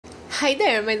Hi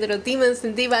there, my little demons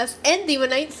and divas and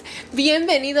demonites.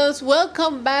 Bienvenidos,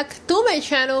 welcome back to my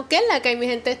channel. ¿Qué es la que hay, mi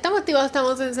gente? Estamos activados,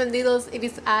 estamos encendidos. It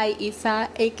is I, Isa,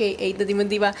 aka the Demon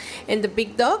Diva, and the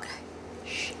big dog.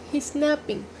 He's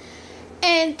napping.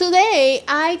 And today,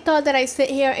 I thought that I'd sit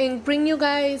here and bring you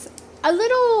guys a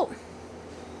little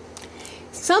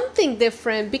something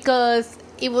different because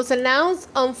it was announced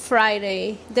on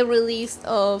Friday, the release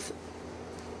of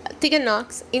Tegan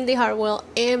Knox, Indy Hartwell,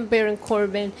 and Baron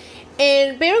Corbin.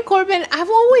 And Baron Corbin, I've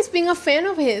always been a fan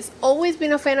of his. Always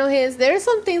been a fan of his. There are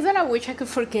some things that I wish I could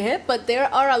forget, but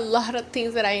there are a lot of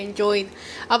things that I enjoyed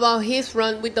about his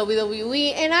run with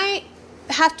WWE. And I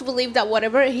have to believe that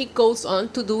whatever he goes on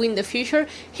to do in the future,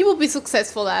 he will be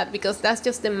successful at, because that's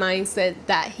just the mindset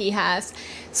that he has.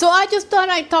 So I just thought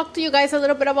I'd talk to you guys a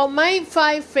little bit about my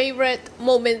 5 favorite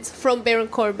moments from Baron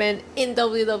Corbin in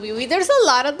WWE. There's a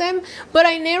lot of them, but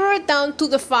I narrowed it down to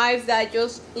the 5 that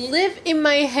just live in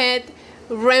my head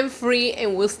rent-free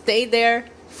and will stay there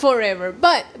forever.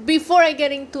 But before I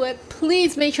get into it,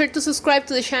 please make sure to subscribe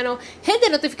to the channel, hit the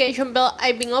notification bell.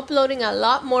 I've been uploading a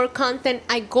lot more content.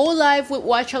 I go live with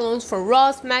watch-alongs for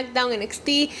Raw, SmackDown,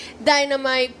 NXT,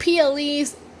 Dynamite,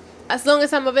 PLEs. As long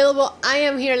as I'm available, I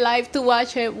am here live to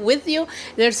watch it with you.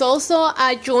 There's also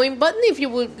a join button if you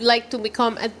would like to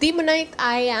become a Demonite.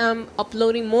 I am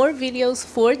uploading more videos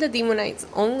for the Demonites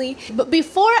only. But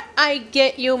before I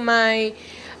get you my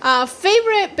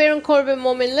favorite Baron Corbin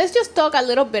moment, let's just talk a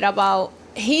little bit about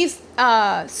his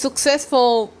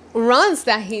successful runs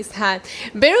that he's had.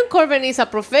 Baron Corbin is a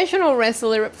professional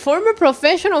wrestler, former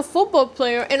professional football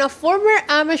player, and a former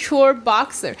amateur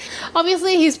boxer.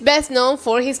 Obviously, he's best known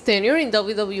for his tenure in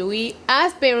WWE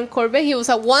as Baron Corbin. He was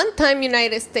a one-time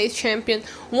United States champion,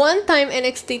 one-time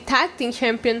NXT Tag Team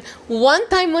champion,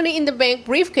 one-time Money in the Bank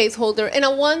briefcase holder, and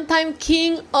a one-time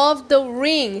King of the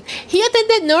Ring. He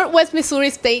attended Northwest Missouri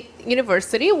State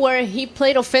University, where he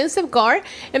played offensive guard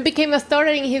and became a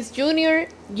starter in his junior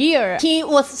year. He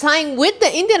was signed with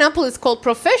the Indianapolis Colts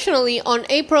professionally on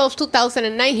April of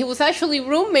 2009. He was actually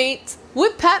roommates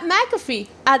with Pat McAfee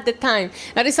at the time.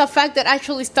 That is a fact that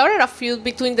actually started a feud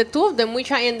between the two of them,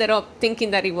 which I ended up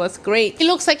thinking that it was great. It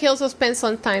looks like he also spent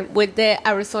some time with the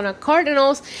Arizona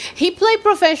Cardinals. He played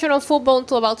professional football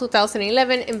until about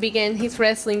 2011 and began his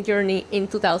wrestling journey in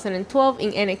 2012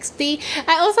 in NXT.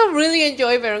 I also really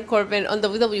enjoy Baron Corbin on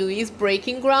WWE's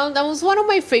Breaking Ground. That was one of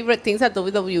my favorite things that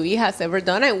WWE has ever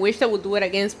done. I wish they would do it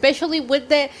again, especially with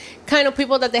the kind of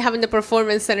people that they have in the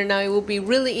Performance Center now. It would be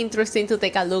really interesting to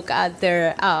take a look at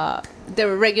their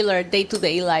regular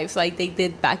day-to-day lives like they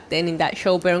did back then in that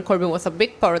show. Baron Corbin was a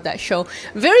big part of that show.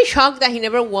 Very shocked that he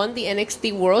never won the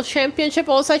NXT World Championship.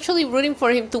 I was actually rooting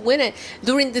for him to win it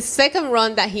during the second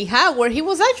run that he had, where he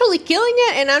was actually killing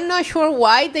it, and I'm not sure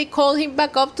why they called him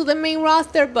back up to the main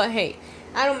roster, but hey,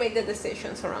 I don't make the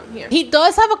decisions around here. He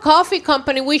does have a coffee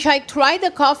company, which I tried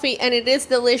the coffee and it is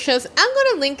delicious. I'm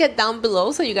gonna link it down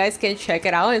below so you guys can check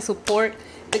it out and support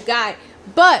the guy.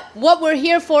 But what we're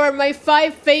here for, my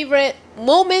 5 favorite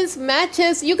moments,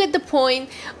 matches, you get the point.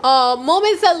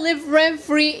 Moments that live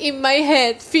rent-free in my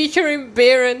head featuring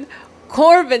Baron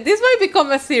Corbin. This might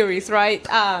become a series, right?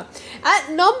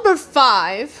 At number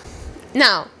 5,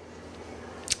 now,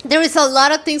 there is a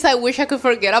lot of things I wish I could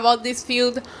forget about this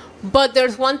feud, but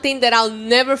there's one thing that I'll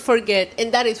never forget,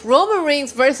 and that is Roman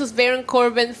Reigns versus Baron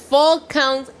Corbin Fall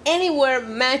Count Anywhere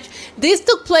match. This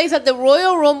took place at the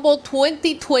Royal Rumble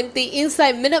 2020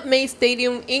 inside Minute Maid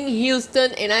Stadium in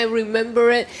Houston, and I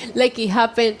remember it like it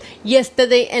happened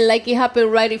yesterday and like it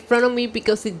happened right in front of me,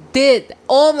 because it did.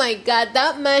 Oh my god,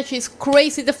 that match is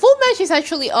crazy. The full match is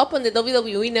actually up on the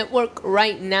WWE Network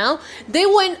right now. They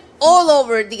went all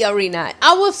over the arena.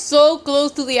 I was so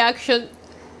close to the action.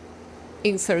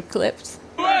 Insert clips.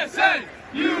 USA!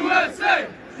 USA!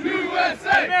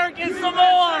 USA! American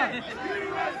Samoa!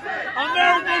 USA!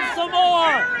 American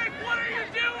Samoa! Eric, what are you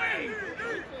doing?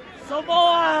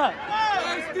 Samoa!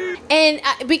 And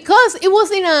because it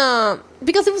was in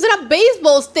a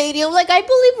baseball stadium, like, I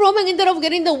believe Roman ended up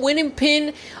getting the winning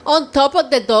pin on top of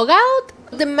the dugout.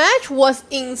 The match was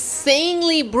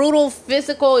insanely brutal,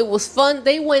 physical. It was fun.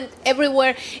 They went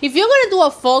everywhere. If you're gonna do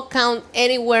a Fall Count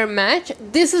Anywhere match,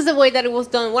 this is the way that it was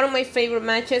done. One of my favorite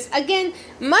matches. Again,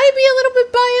 might be a little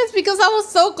bit biased because I was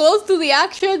so close to the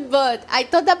action, but I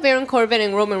thought that Baron Corbin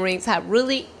and Roman Reigns had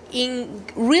really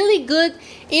good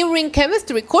in-ring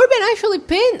chemistry. Corbin actually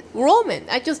pinned Roman.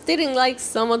 I just didn't like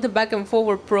some of the back and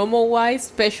forward promo-wise,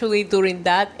 especially during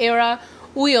that era.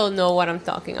 We all know what I'm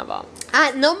talking about.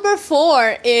 At number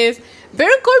 4 is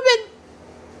Baron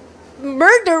Corbin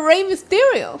murder Rey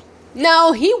Mysterio.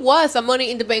 Now, he was a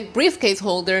Money in the Bank briefcase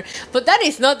holder, but that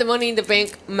is not the Money in the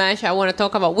Bank match I want to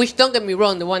talk about, which, don't get me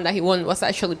wrong, the one that he won was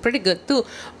actually pretty good too.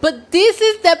 But this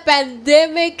is the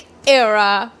pandemic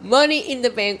era Money in the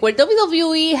Bank, where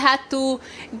WWE had to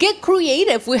get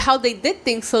creative with how they did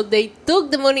things. So they took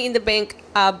the Money in the Bank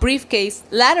briefcase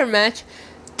ladder match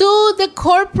to the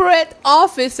corporate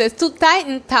offices, to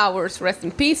Titan Towers, rest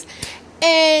in peace,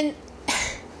 and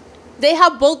they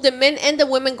have both the men and the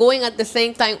women going at the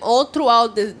same time all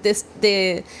throughout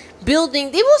the building.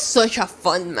 It was such a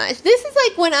fun match. This is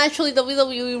like when actually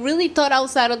WWE really thought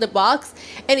outside of the box,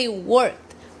 and it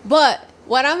worked. But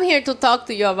what I'm here to talk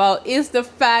to you about is the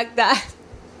fact that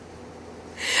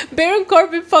Baron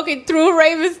Corbin fucking threw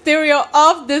Rey Mysterio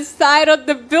off the side of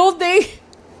the building,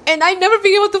 and I never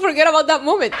been able to forget about that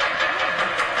moment.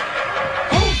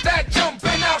 Who's that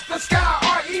jumping out the sky?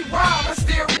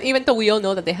 Even though we all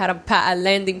know that they had a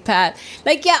landing pad.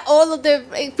 Like, yeah, all of the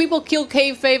people killed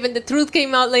kayfabe and the truth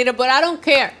came out later, but I don't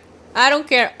care. I don't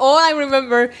care. All I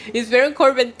remember is Baron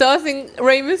Corbin tossing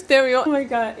Rey Mysterio. Oh my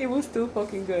god, it was too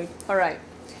fucking good. Alright.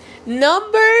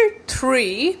 Number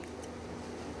 3.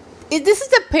 This is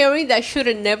the pairing that should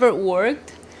have never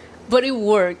worked, but it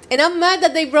worked. And I'm mad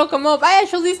that they broke them up. I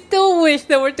actually still wish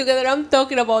they were together. I'm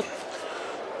talking about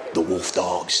the Wolf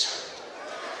Dogs.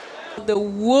 The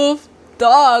Wolf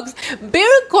Dogs.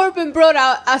 Baron Corbin brought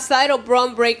out a side of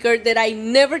Braun Breaker that I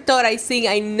never thought I'd see.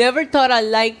 I never thought I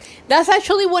liked. That's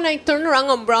actually when I turned around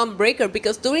on Braun Breaker,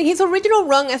 because during his original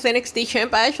run as NXT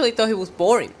champ, I actually thought he was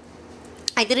boring.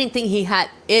 I didn't think he had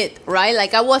it, right?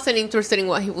 Like, I wasn't interested in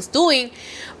what he was doing.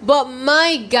 But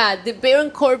my god, did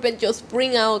Baron Corbin just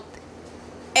bring out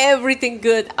everything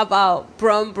good about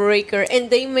Braun Breaker, and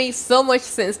they made so much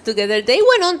sense together. They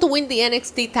went on to win the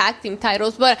NXT tag team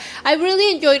titles, but I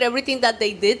really enjoyed everything that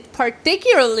they did,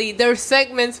 particularly their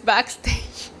segments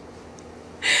backstage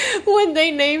when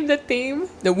they named the team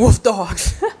the Wolf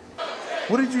Dogs.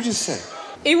 What did you just say?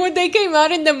 And when they came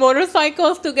out in the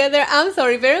motorcycles together, I'm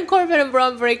sorry, Baron Corbin and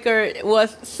Braun Breaker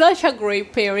was such a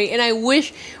great pairing, and I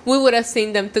wish we would have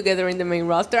seen them together in the main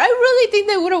roster. I really think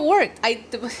they would have worked.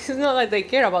 It's not like they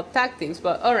care about tag teams,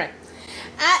 but alright.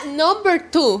 At number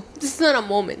 2, this is not a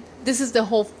moment. This is the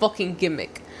whole fucking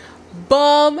gimmick.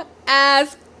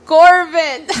 Bum-ass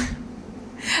Corbin.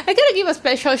 I gotta give a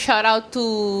special shout out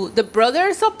to the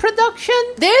Brothers of Production.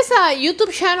 There's a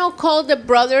YouTube channel called the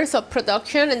Brothers of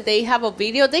Production, and they have a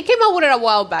video. They came out with it a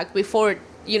while back before,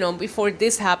 you know, before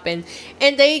this happened,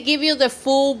 and they give you the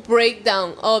full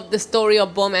breakdown of the story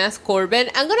of Bum-ass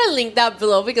Corbin. I'm gonna link that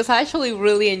below because I actually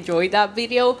really enjoyed that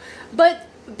video. But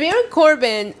Baron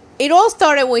Corbin, it all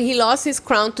started when he lost his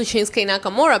crown to Shinsuke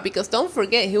Nakamura, because don't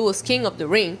forget, he was king of the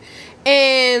ring,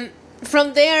 and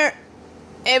from there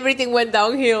everything went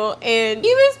downhill, and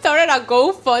he even started a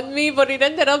GoFundMe, but it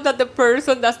ended up that the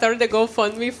person that started the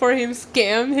GoFundMe for him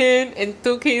scammed him and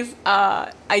took his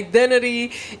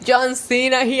identity. John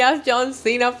Cena, he asked John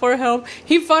Cena for help.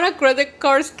 He found a credit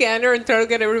card scanner and tried to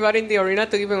get everybody in the arena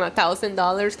to give him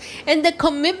 $1,000. And the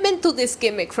commitment to this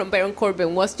gimmick from Baron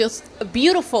Corbin was just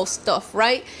beautiful stuff,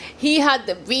 right? He had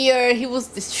the beard, he was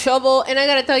disheveled, and I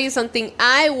gotta tell you something.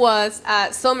 I was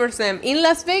at SummerSlam in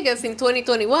Las Vegas in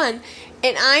 2021,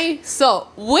 and I saw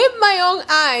with my own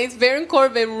eyes Baron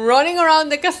Corbin running around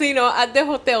the casino at the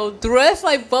hotel dressed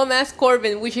like Bum-ass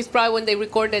Corbin, which is probably when they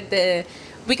recorded the...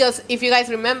 Because if you guys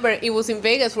remember, it was in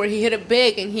Vegas where he hit it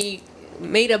big and he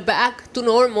made it back to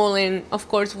normal, and of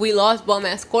course we lost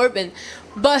Bum-ass Corbin.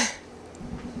 But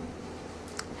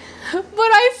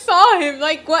I saw him,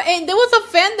 like, what? And there was a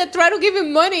fan that tried to give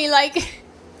him money, like...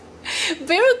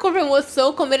 Baron Corbin was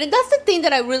so committed. That's the thing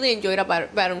that I really enjoyed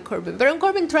about Baron Corbin. Baron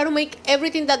Corbin tried to make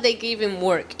everything that they gave him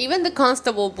work. Even the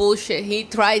Constable bullshit, he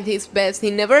tried his best.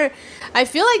 He never... I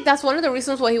feel like that's one of the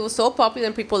reasons why he was so popular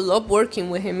and people love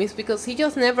working with him, is because he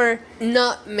just never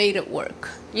not made it work,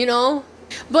 you know?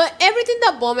 But everything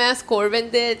that Bum-ass Corbin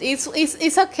did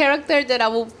is a character that I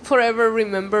will forever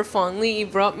remember fondly.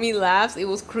 It brought me laughs. It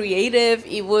was creative.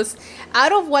 It was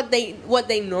out of what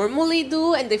they normally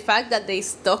do, and the fact that they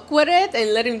stuck with it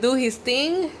and let him do his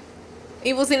thing.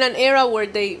 It was in an era where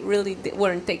they really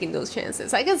weren't taking those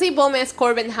chances. I can see Bum-ass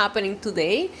Corbin happening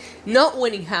today, not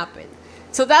when it happened.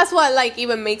 So that's what, like,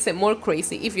 even makes it more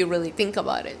crazy if you really think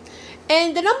about it.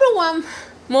 And the number one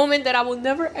moment that I will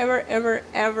never, ever, ever,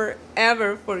 ever,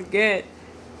 ever forget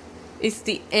is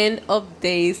the End of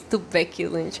Days to Becky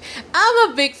Lynch.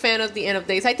 I'm a big fan of the End of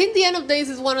Days. I think the End of Days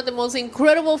is one of the most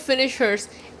incredible finishers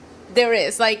there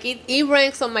is. Like, it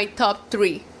ranks on my top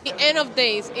 3. The End of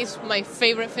Days is my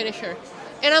favorite finisher,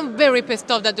 and I'm very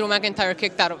pissed off that Drew McIntyre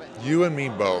kicked out of it. You and me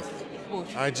both.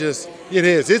 It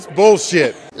is. It's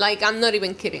bullshit. Like, I'm not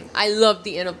even kidding. I love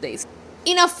the End of Days.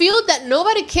 In a feud that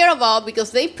nobody cared about because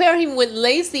they pair him with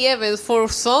Lacey Evans for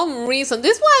some reason.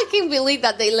 This is why I can't believe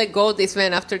that they let go of this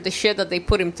man after the shit that they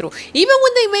put him through. Even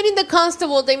when they made him the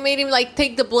constable, they made him like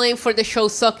take the blame for the show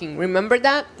sucking. Remember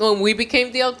that? When we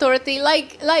became the authority?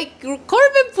 Like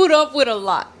Corbin put up with a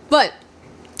lot. But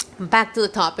back to the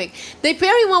topic. They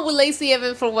pair him up with Lacey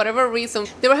Evans for whatever reason.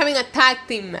 They were having a tag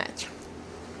team match.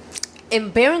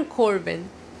 And Baron Corbin,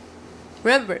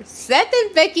 remember, Seth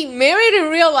and Becky married in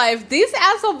real life. This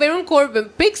asshole Baron Corbin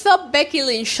picks up Becky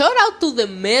Lynch. Shout out to the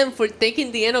man for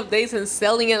taking the End of Days and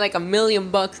selling it like $1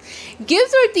 million.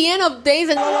 Gives her the End of Days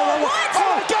and What?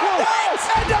 Oh, God,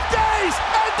 End of Days!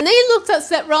 And then he looks at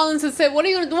Seth Rollins and said, "What are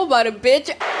you gonna do about it,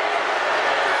 bitch?"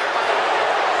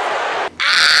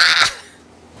 Ah!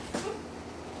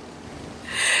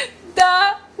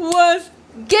 That was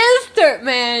gangster,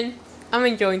 man. I'm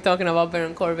enjoying talking about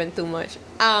Baron Corbin too much.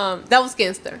 That was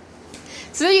gangster.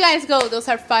 So there you guys go. Those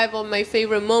are 5 of my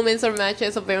favorite moments or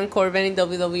matches of Baron Corbin in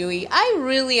WWE. I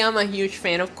really am a huge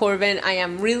fan of Corbin. I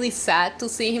am really sad to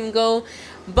see him go.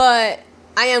 But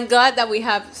I am glad that we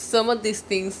have some of these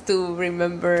things to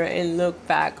remember and look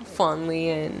back fondly.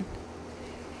 And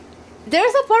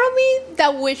there's a part of me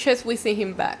that wishes we see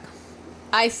him back.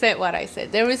 I said what I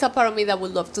said. There is a part of me that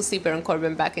would love to see Baron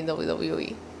Corbin back in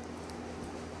WWE.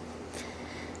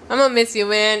 I'm gonna miss you,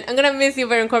 man. I'm gonna miss you,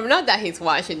 Baron Corbin. Not that he's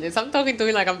watching this. I'm talking to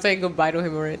him like I'm saying goodbye to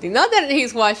him already. Not that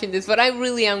he's watching this, but I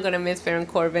really am gonna miss Baron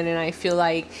Corbin, and I feel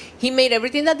like he made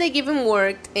everything that they give him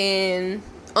worked and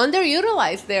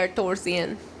underutilized there towards the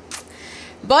end.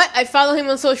 But I follow him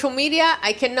on social media.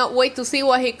 I cannot wait to see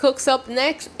what he cooks up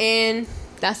next, and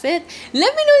that's it.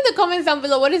 Let me know in the comments down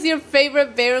below, what is your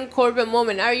favorite Baron Corbin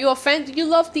moment? Are you a fan? Do you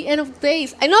love the End of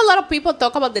Days? I know a lot of people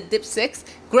talk about the Dip 6.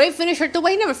 Great finisher too,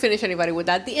 but I never finish anybody with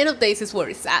that. The End of Days is where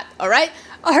it's at, alright?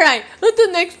 Alright,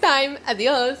 until next time,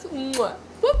 adios. Mwah.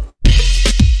 Whoop.